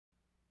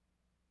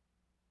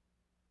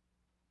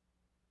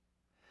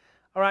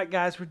All right,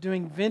 guys, we're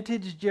doing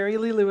vintage Jerry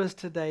Lee Lewis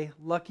today.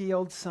 Lucky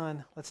Old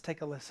Sun. Let's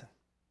take a listen.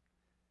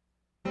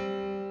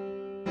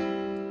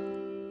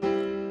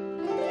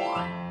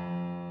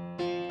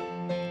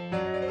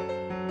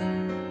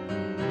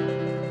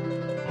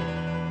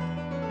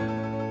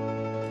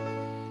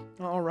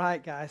 All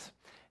right, guys.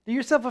 Do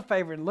yourself a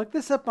favor and look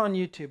this up on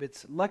YouTube.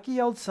 It's Lucky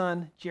Old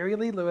Sun, Jerry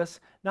Lee Lewis.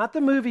 Not the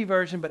movie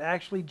version, but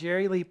actually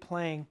Jerry Lee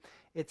playing.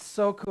 It's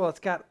so cool. It's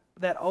got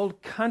that old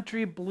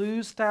country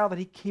blues style that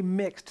he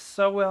mixed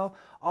so well.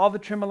 All the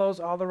tremolos,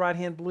 all the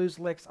right-hand blues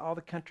licks, all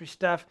the country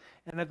stuff,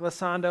 and the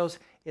glissandos.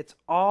 It's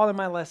all in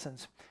my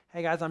lessons.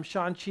 Hey guys, I'm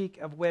Sean Cheek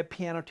of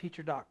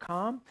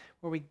webpianoteacher.com,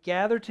 where we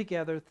gather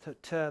together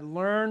to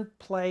learn,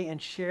 play,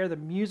 and share the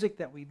music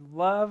that we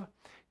love,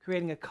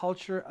 creating a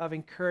culture of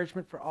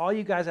encouragement for all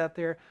you guys out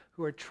there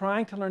who are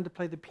trying to learn to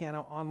play the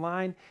piano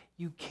online.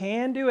 You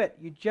can do it.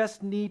 You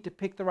just need to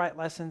pick the right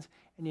lessons,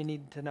 and you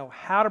need to know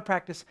how to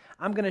practice.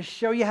 I'm going to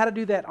show you how to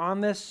do that on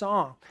this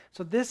song.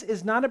 So this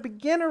is not a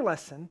beginner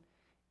lesson.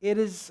 It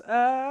is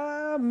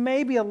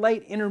maybe a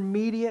late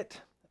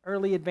intermediate,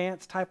 early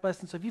advanced type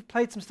lesson. So if you've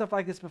played some stuff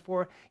like this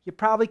before, you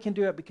probably can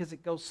do it because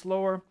it goes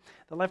slower.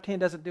 The left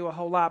hand doesn't do a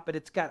whole lot, but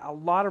it's got a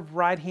lot of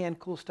right hand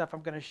cool stuff.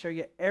 I'm going to show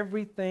you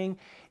everything.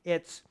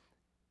 It's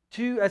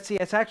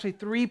it's actually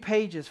 3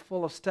 pages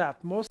full of stuff.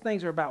 Most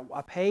things are about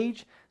a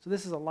page, so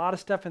this is a lot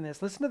of stuff in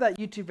this. Listen to that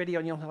YouTube video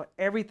and you'll know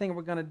everything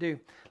we're going to do.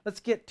 Let's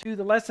get to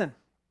the lesson.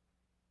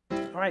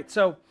 All right,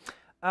 so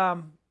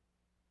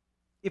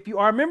if you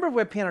are a member of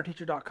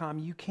webpianoteacher.com,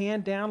 you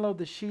can download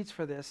the sheets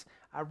for this.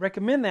 I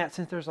recommend that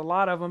since there's a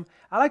lot of them.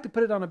 I like to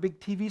put it on a big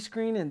TV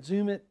screen and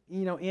zoom it,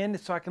 in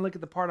so I can look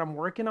at the part I'm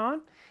working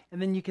on,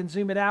 and then you can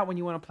zoom it out when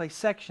you want to play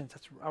sections.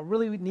 That's a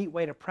really neat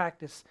way to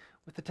practice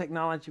with the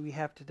technology we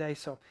have today.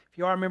 So if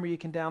you are a member, you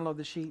can download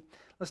the sheet.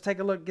 Let's take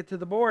a look, get to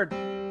the board.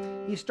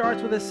 He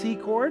starts with a C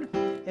chord,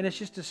 and it's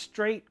just a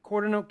straight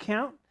quarter note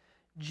count.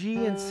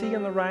 G and C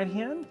on the right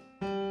hand.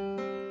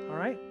 All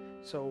right,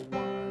 so 1,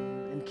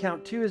 and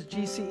count 2 is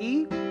G, C,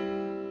 E.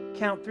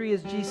 Count 3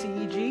 is G, C,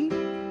 E, G.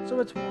 So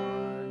it's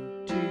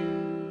 1,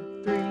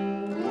 2, 3,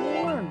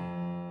 1.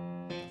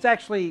 It's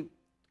actually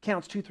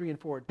counts 2, 3, and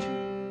 4. 2,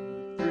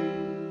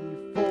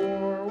 3,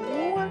 4,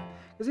 1.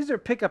 Because these are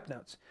pickup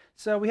notes.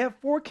 So we have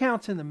 4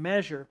 counts in the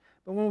measure,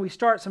 but when we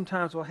start,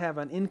 sometimes we'll have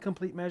an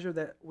incomplete measure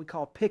that we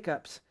call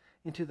pickups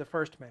into the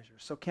first measure.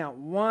 So count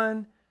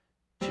 1,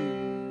 2,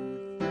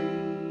 3,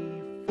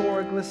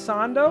 4.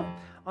 Glissando.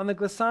 On the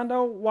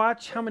glissando,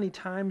 watch how many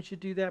times you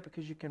do that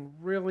because you can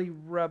really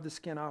rub the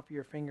skin off of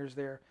your fingers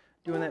there.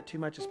 Doing that too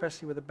much,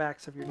 especially with the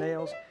backs of your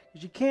nails,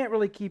 because you can't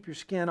really keep your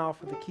skin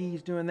off with the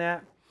keys doing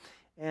that.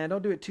 And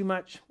don't do it too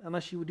much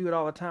unless you would do it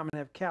all the time and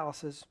have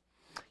calluses.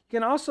 You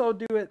can also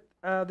do it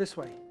this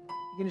way.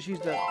 You can just use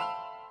if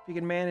you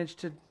can manage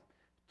to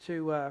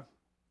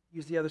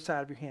use the other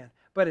side of your hand.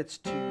 But it's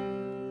 2,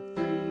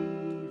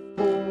 3,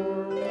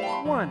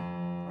 4, 1.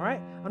 All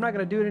right. I'm not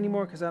going to do it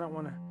anymore because I don't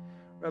want to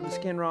rub the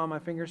skin raw on my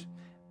fingers.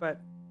 But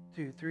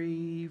 2,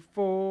 3,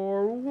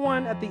 4,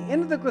 1. At the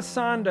end of the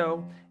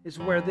glissando is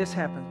where this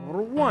happens.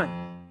 1,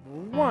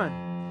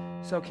 1.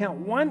 So count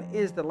 1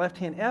 is the left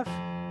hand F.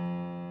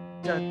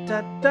 Da,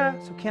 da, da.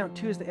 So count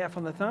 2 is the F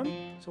on the thumb.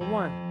 So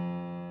 1.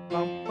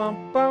 Bum,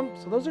 bum, bum.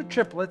 So those are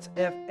triplets.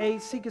 F, A,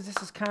 C, because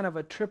this is kind of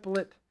a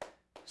triplet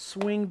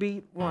swing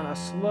beat. 1, a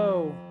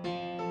slow.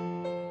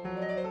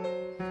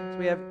 So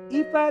we have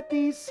E flat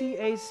D, C,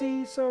 A,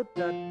 C. So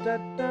da, da,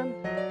 da.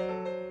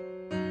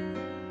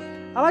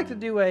 I like to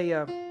do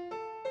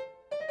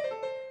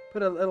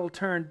put a little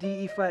turn, D,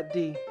 E flat,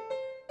 D.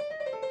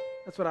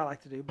 That's what I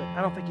like to do, but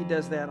I don't think he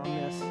does that on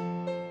this.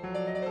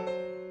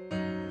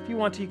 If you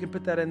want to, you can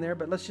put that in there,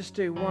 but let's just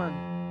do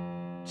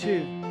 1,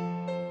 2.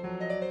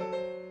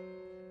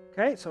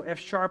 Okay, so F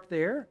sharp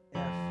there,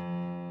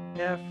 F,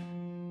 F,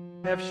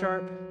 F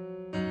sharp.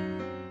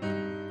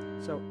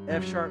 So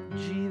F sharp,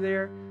 G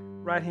there.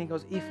 Right hand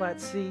goes E flat,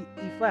 C,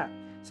 E flat.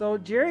 So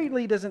Jerry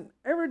Lee doesn't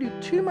ever do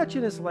too much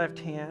in his left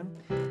hand.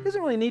 He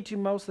doesn't really need to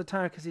most of the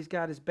time because he's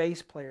got his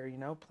bass player,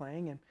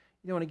 playing, and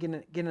you don't want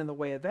to get in the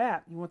way of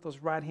that. You want those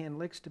right hand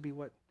licks to be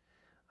what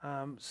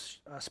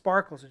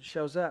sparkles and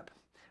shows up.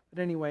 But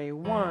anyway,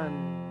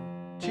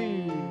 1,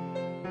 2,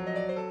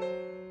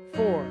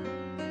 4.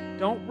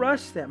 Don't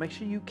rush that. Make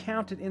sure you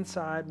count it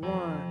inside.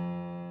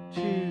 1,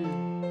 2,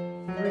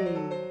 3,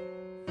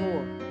 4.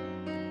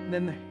 And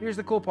then here's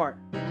the cool part.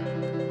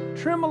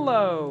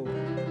 Tremolo.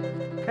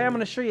 Okay, I'm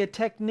going to show you a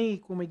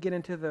technique when we get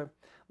into the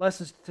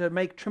lessons to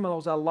make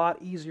tremolos a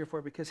lot easier for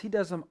you because he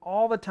does them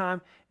all the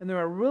time, and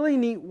they're a really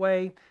neat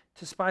way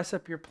to spice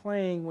up your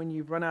playing when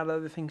you've run out of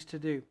other things to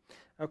do.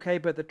 Okay,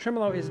 but the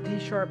tremolo is D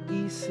sharp,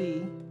 E,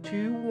 C,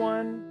 2,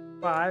 1,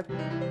 5. We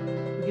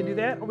can do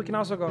that, or we can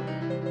also go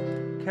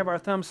have our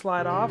thumb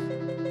slide off.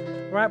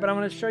 All right, but I'm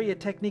going to show you a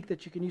technique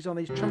that you can use on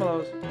these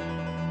tremolos.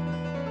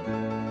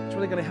 It's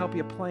really going to help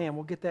you play them.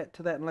 We'll get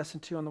to that in lesson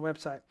 2 on the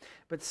website.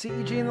 But C,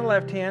 E, G in the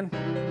left hand.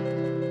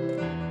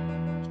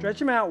 Stretch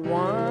them out.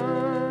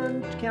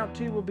 1, count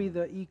 2 will be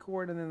the E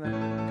chord and then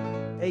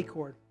the A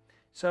chord.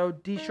 So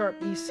D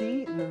sharp, E,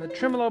 C, and then the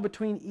tremolo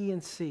between E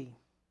and C.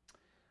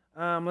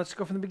 Let's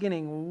go from the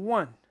beginning.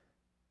 1,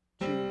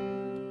 2,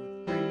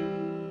 3,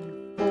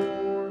 4.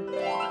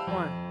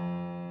 1,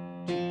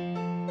 2,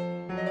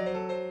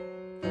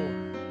 4.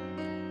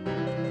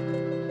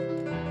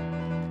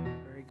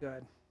 Very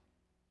good.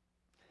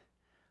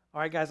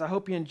 All right, guys, I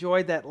hope you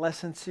enjoyed that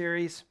lesson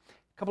series.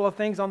 A couple of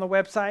things on the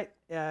website,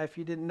 if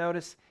you didn't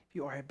notice. If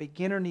you are a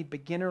beginner, need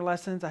beginner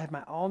lessons, I have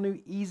my all-new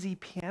easy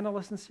piano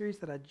lesson series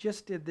that I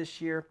just did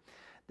this year,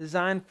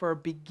 designed for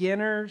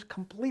beginners,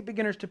 complete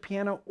beginners to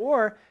piano,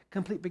 or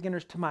complete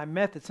beginners to my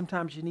method.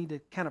 Sometimes you need to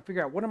kind of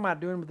figure out, what am I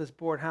doing with this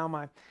board? How am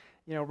I,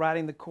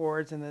 writing the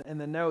chords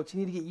and the notes?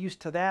 You need to get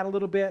used to that a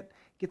little bit,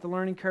 get the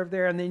learning curve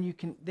there, and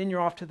then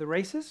you're off to the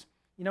races.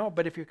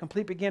 But if you're a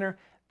complete beginner,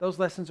 those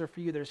lessons are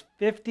for you. There's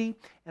 50,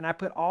 and I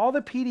put all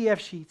the PDF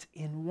sheets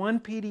in one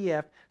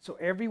PDF, so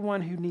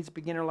everyone who needs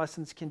beginner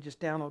lessons can just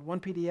download one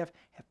PDF,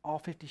 have all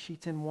 50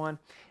 sheets in one,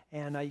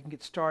 and you can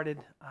get started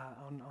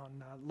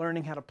on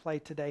learning how to play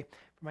today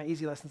for my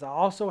easy lessons. I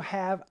also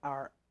have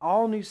our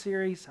all-new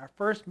series, our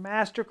first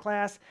master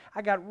class.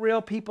 I got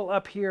real people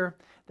up here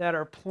that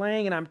are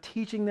playing, and I'm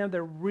teaching them.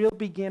 They're real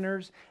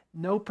beginners,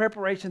 no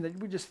preparation.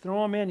 We just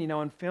throw them in,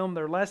 and film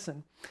their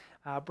lesson.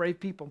 Brave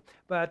people.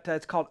 But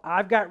it's called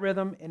I've Got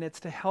Rhythm, and it's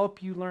to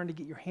help you learn to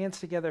get your hands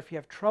together. If you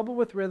have trouble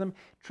with rhythm,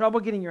 trouble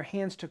getting your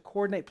hands to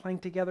coordinate playing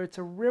together, it's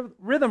a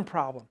rhythm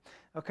problem,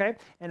 okay?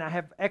 And I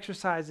have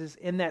exercises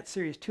in that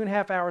series,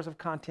 2.5 hours of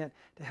content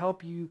to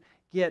help you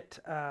get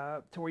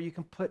to where you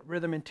can put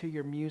rhythm into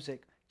your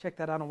music. Check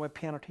that out on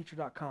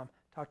webpianoteacher.com.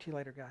 Talk to you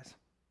later, guys.